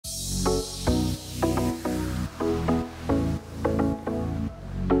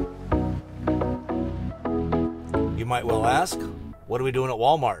might well ask, what are we doing at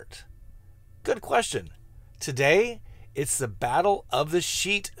Walmart? Good question. Today, it's the battle of the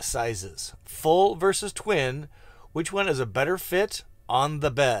sheet sizes. Full versus twin. Which one is a better fit on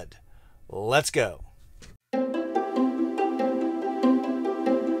the bed? Let's go.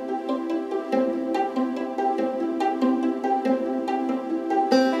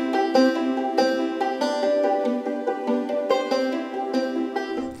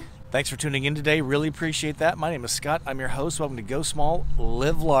 Thanks for tuning in today. Really appreciate that. My name is Scott. I'm your host. Welcome to Go Small,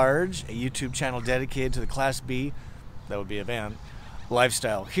 Live Large, a YouTube channel dedicated to the Class B, that would be a van,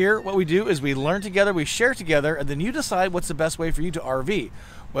 lifestyle. Here, what we do is we learn together, we share together, and then you decide what's the best way for you to RV.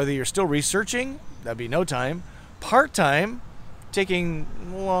 Whether you're still researching, that'd be no time, part-time, taking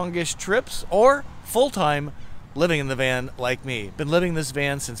longish trips, or full-time, living in the van like me. Been living in this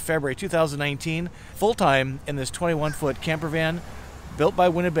van since February 2019, full-time in this 21-foot camper van, built by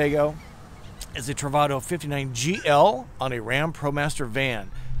Winnebago. Is a Travato 59G GL on a Ram ProMaster van.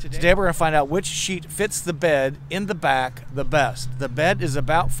 Today we're going to find out which sheet fits the bed in the back the best. The bed is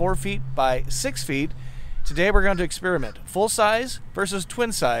about 4 feet by 6 feet. Today we're going to experiment full size versus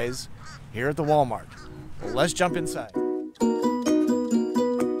twin size here at the Walmart. Let's jump inside. A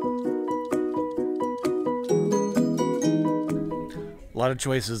lot of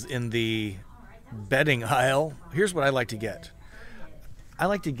choices in the bedding aisle. Here's what I like to get. I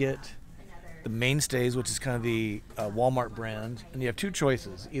like to get the Mainstays, which is kind of the Walmart brand, and you have two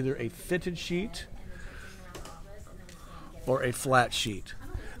choices, either a fitted sheet or a flat sheet.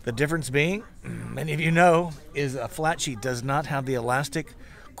 The difference being, many of you know, is a flat sheet does not have the elastic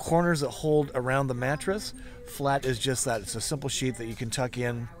corners that hold around the mattress. Flat is just that. It's a simple sheet that you can tuck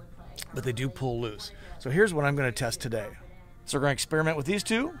in, but they do pull loose. So here's what I'm going to test today. So we're going to experiment with these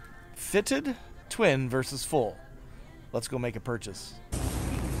two, fitted, twin versus full. Let's go make a purchase.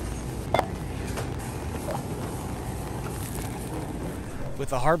 With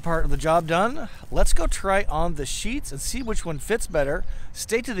the hard part of the job done, let's go try on the sheets and see which one fits better.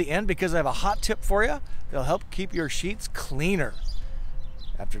 Stay to the end because I have a hot tip for you that'll help keep your sheets cleaner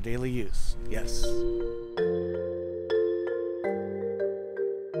after daily use. Yes.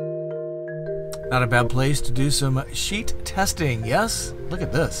 Not a bad place to do some sheet testing. Yes? Look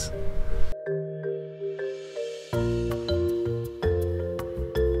at this.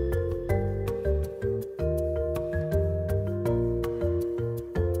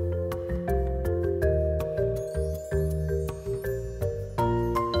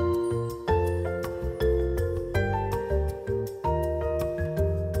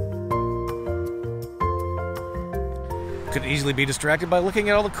 Could easily be distracted by looking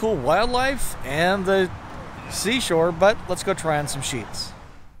at all the cool wildlife and the seashore, but let's go try on some sheets.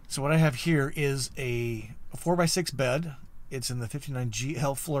 So what I have here is a 4x6 bed. It's in the 59G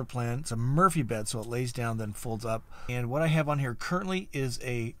GL floor plan. It's a Murphy bed, so it lays down then folds up. And what I have on here currently is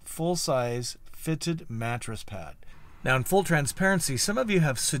a full-size fitted mattress pad. Now in full transparency, some of you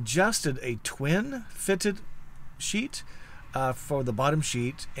have suggested a twin fitted sheet for the bottom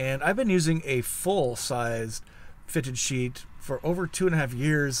sheet, and I've been using a full-size fitted sheet for over 2.5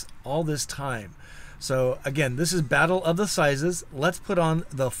 years all this time. So again, this is battle of the sizes. Let's put on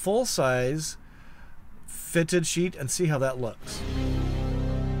the full size fitted sheet and see how that looks.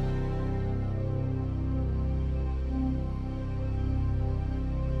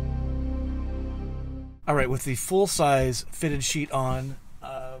 All right, with the full size fitted sheet on,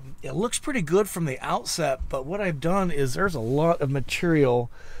 it looks pretty good from the outset, but what I've done is there's a lot of material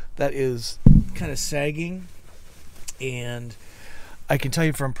that is kind of sagging. And I can tell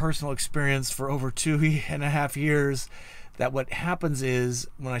you from personal experience for over 2.5 years that what happens is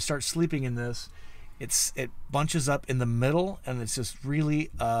when I start sleeping in this, it bunches up in the middle, and it's just really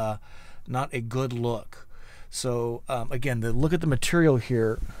not a good look. So again, look at the material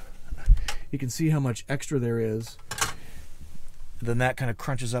here. You can see how much extra there is. Then that kind of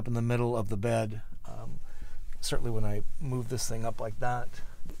crunches up in the middle of the bed. Certainly when I move this thing up like that,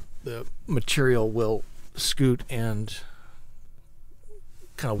 the material will scoot and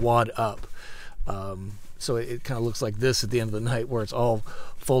kind of wad up. So it kind of looks like this at the end of the night, where it's all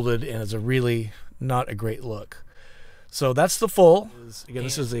folded and it's a really not a great look. So that's the full. Again,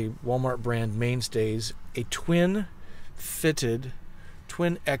 this is a Walmart brand Mainstays, a twin fitted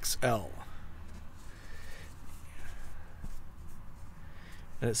twin XL.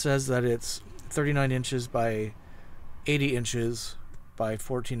 And it says that it's 39 inches by 80 inches by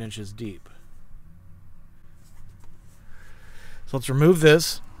 14 inches deep. So let's remove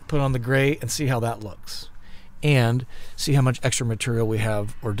this, put on the gray, and see how that looks. And see how much extra material we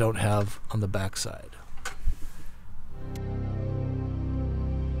have or don't have on the back side.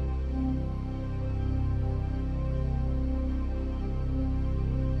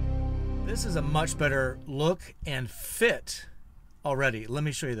 This is a much better look and fit already. Let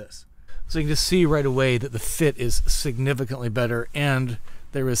me show you this. So you can just see right away that the fit is significantly better and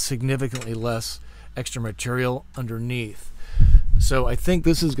there is significantly less extra material underneath. So I think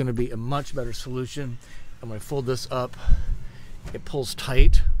this is going to be a much better solution. And when I fold this up, it pulls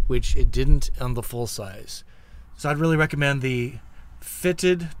tight, which it didn't on the full size. So I'd really recommend the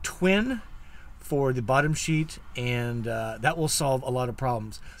fitted twin for the bottom sheet, and that will solve a lot of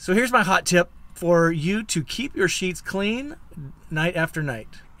problems. So here's my hot tip for you to keep your sheets clean night after night.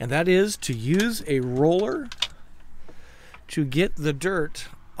 And that is to use a roller to get the dirt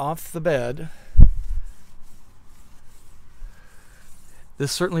off the bed.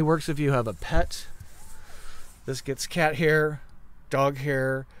 This certainly works if you have a pet. This gets cat hair, dog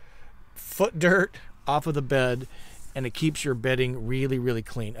hair, foot dirt off of the bed, and it keeps your bedding really, really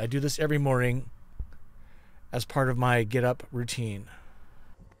clean. I do this every morning as part of my get up routine.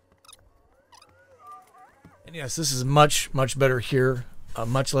 And yes, this is much, much better here.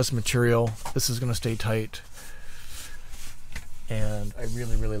 Much less material. This is going to stay tight. And I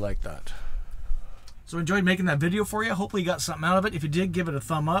really, really like that. So I enjoyed making that video for you. Hopefully you got something out of it. If you did, give it a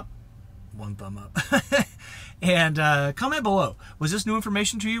thumb up. One thumb up. And comment below. Was this new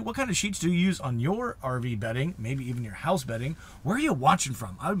information to you? What kind of sheets do you use on your RV bedding? Maybe even your house bedding? Where are you watching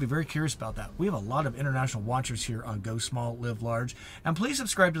from? I would be very curious about that. We have a lot of international watchers here on Go Small, Live Large. And please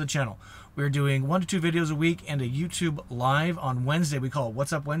subscribe to the channel. We're doing 1 to 2 videos a week and a YouTube live on Wednesday. We call it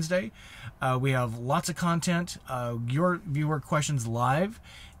What's Up Wednesday. We have lots of content, your viewer questions live,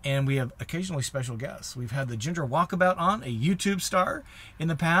 and we have occasionally special guests. We've had the Ginger Walkabout on, a YouTube star, in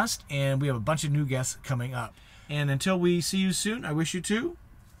the past, and we have a bunch of new guests coming up. And until we see you soon, I wish you to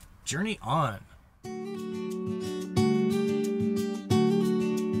journey on.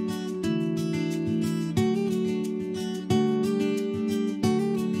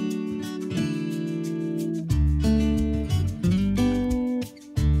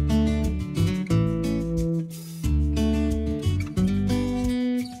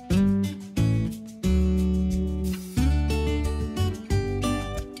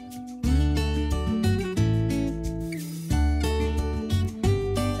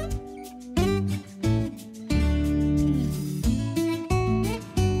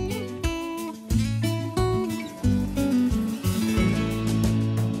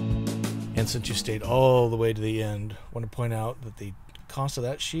 And since you stayed all the way to the end, I want to point out that the cost of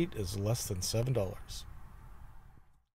that sheet is less than $7.